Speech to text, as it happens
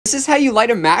This is how you light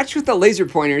a match with a laser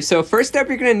pointer. So first up,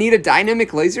 you're going to need a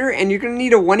dynamic laser, and you're going to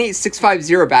need a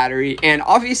 18650 battery, and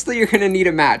obviously you're going to need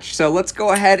a match. So let's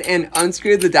go ahead and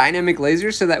unscrew the dynamic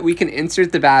laser so that we can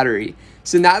insert the battery.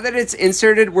 So now that it's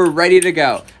inserted, we're ready to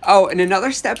go. Oh, and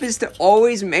another step is to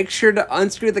always make sure to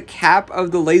unscrew the cap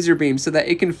of the laser beam so that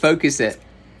it can focus it.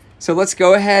 So let's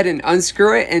go ahead and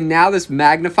unscrew it, and now this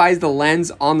magnifies the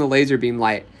lens on the laser beam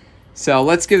light. So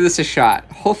let's give this a shot.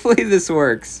 Hopefully this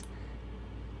works.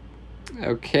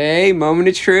 Okay, moment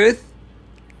of truth.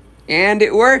 And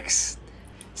it works.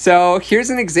 So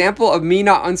here's an example of me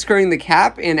not unscrewing the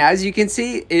cap, and as you can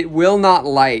see, it will not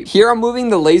light. Here I'm moving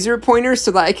the laser pointer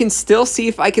so that I can still see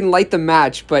if I can light the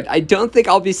match, but I don't think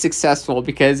I'll be successful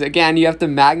because, again, you have to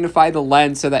magnify the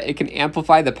lens so that it can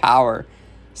amplify the power.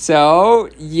 So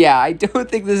yeah, I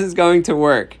don't think this is going to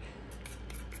work.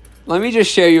 Let me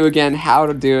just show you again how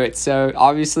to do it. So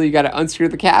obviously you got to unscrew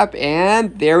the cap,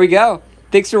 and there we go.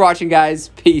 Thanks for watching, guys.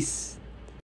 Peace.